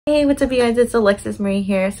Hey, what's up you guys? It's Alexis Marie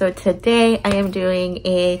here. So today I am doing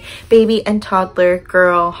a baby and toddler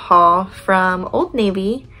girl haul from Old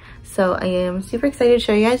Navy. So I am super excited to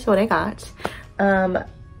show you guys what I got.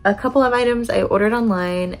 A couple of items I ordered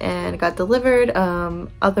online and got delivered.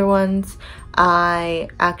 Other ones I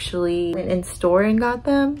actually went in store and got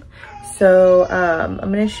them. So I'm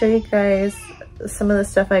gonna show you guys some of the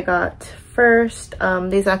stuff I got first.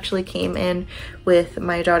 These actually came in with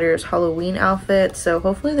my daughter's Halloween outfit, so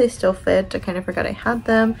hopefully they still fit. I kind of forgot I had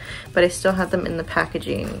them, but I still had them in the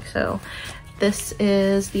packaging. So this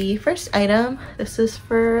is the first item. This is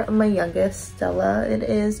for my youngest, Stella. It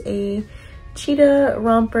is a cheetah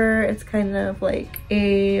romper. It's kind of like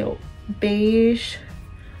a beige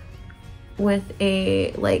with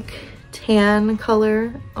a like tan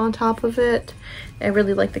color on top of it. I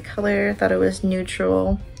really like the color, thought it was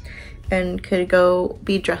neutral and could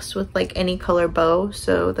be dressed with like any color bow.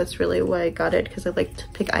 So that's really why I got it, because I like to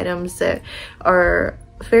pick items that are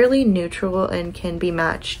fairly neutral and can be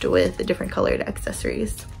matched with different colored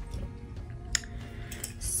accessories.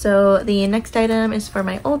 So the next item is for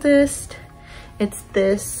my oldest. It's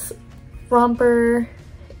this romper.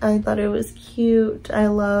 I thought it was cute. I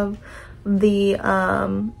love the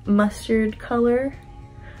mustard color.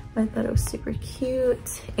 I thought it was super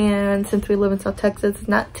cute, and since we live in South Texas, it's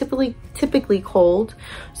not typically cold,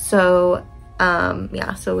 so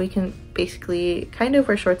yeah, so we can basically kind of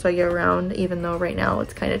wear shorts all year round, even though right now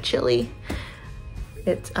it's kind of chilly.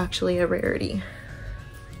 It's actually a rarity.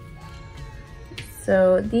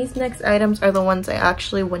 So these next items are the ones I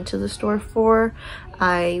actually went to the store for.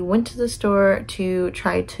 I went to the store to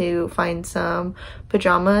try to find some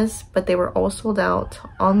pajamas, but they were all sold out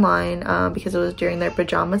online because it was during their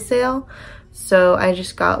pajama sale. So I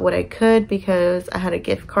just got what I could because I had a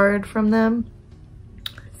gift card from them.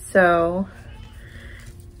 So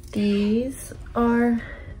these are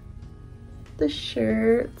the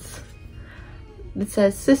shirts. It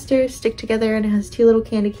says "Sisters Stick Together" and it has two little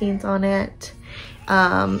candy canes on it.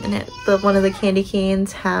 And one of the candy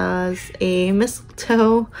canes has a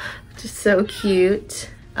mistletoe, which is so cute.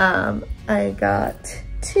 I got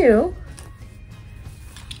two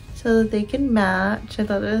so that they can match. I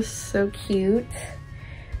thought it was so cute.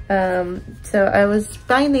 So I was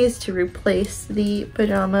buying these to replace the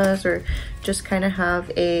pajamas, or just kind of have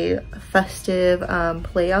a festive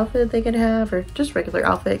play outfit they could have, or just regular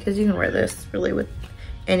outfit, because you can wear this really with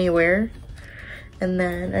anywhere. And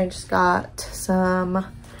then I just got some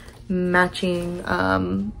matching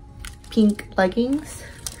pink leggings.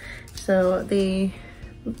 So the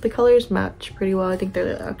colors match pretty well. I think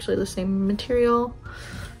they're actually the same material.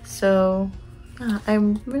 So yeah,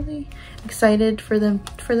 I'm really excited for them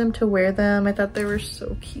to wear them. I thought they were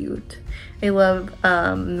so cute. I love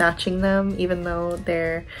matching them, even though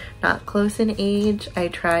they're not close in age. I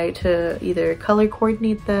try to either color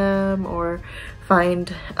coordinate them or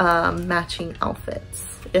find matching outfits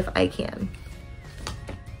if I can.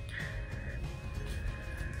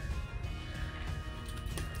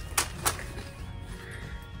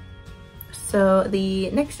 So the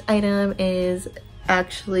next item is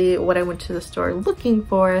actually what I went to the store looking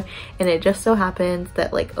for, and it just so happens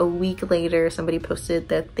that like a week later somebody posted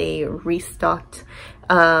that they restocked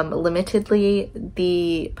limitedly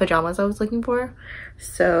the pajamas I was looking for.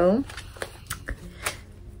 So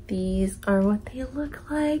these are what they look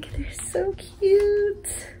like. They're so cute.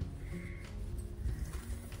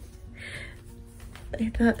 I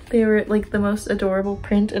thought they were like the most adorable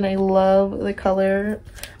print, and I love the color.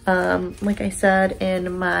 Like I said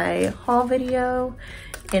in my haul video,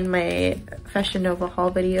 in my Fashion Nova haul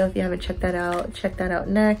video, if you haven't checked that out, check that out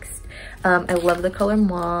next. I love the color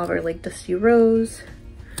mauve, or like dusty rose.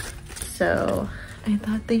 So I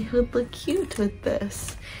thought they would look cute with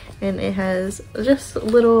this. And it has just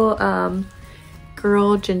little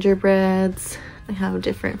girl gingerbreads. They have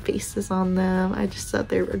different faces on them. I just thought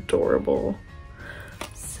they were adorable.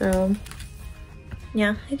 So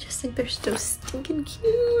yeah, I just think they're so stinking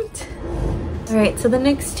cute. All right, so the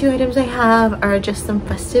next two items I have are just some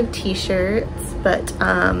festive t-shirts, but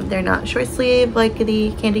they're not short sleeve like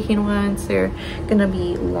the candy cane ones. They're gonna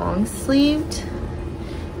be long sleeved.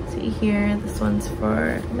 See here, this one's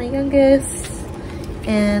for my youngest,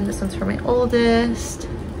 and this one's for my oldest.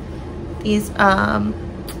 These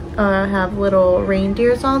have little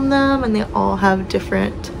reindeers on them, and they all have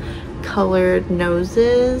different colored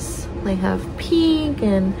noses. They have pink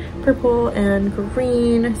and purple and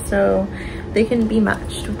green, so they can be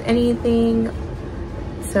matched with anything.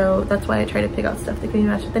 So that's why I try to pick out stuff that can be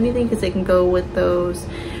matched with anything, because they can go with those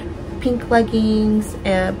pink leggings,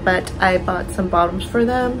 but I bought some bottoms for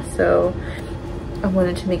them, so I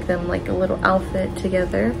wanted to make them like a little outfit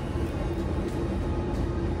together.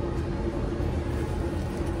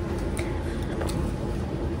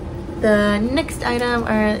 The next item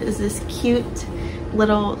is this cute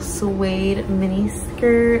little suede mini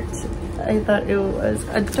skirt. I thought it was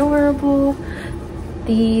adorable.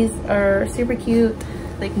 These are super cute.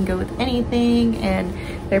 They can go with anything and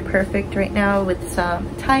they're perfect right now with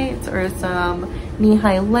some tights or some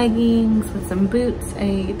knee-high leggings with some boots.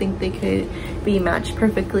 I think they could be matched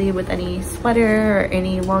perfectly with any sweater or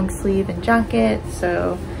any long sleeve and jacket.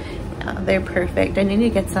 So yeah, they're perfect. I need to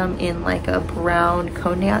get some in like a brown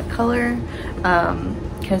cognac color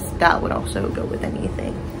because that would also go with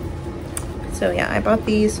anything. So yeah, I bought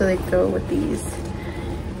these so they go with these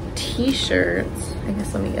t-shirts. I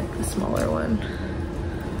guess let me get the smaller one.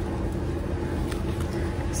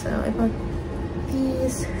 So I bought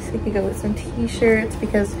these so they could go with some t-shirts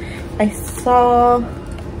because I saw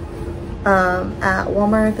at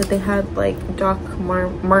Walmart that they had like Doc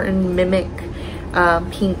Martin mimic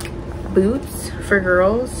pink boots for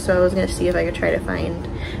girls. So I was gonna see if I could try to find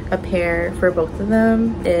a pair for both of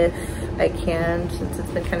them if I can, since it's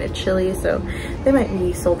been kind of chilly, so they might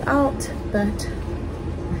be sold out, but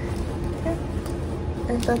yeah,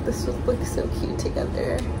 I thought this would look so cute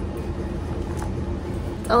together.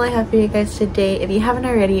 That's all I have for you guys today. If you haven't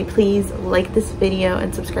already, please like this video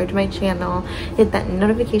and subscribe to my channel. Hit that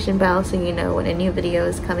notification bell so you know when a new video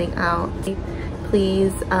is coming out.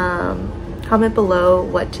 Please comment below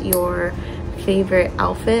what your favorite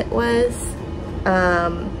outfit was.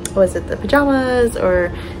 Was it the pajamas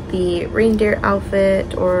or the reindeer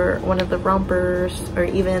outfit or one of the rompers or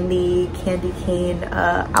even the candy cane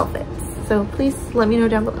outfits? So please let me know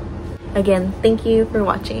down below. Again, thank you for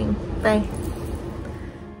watching. Bye.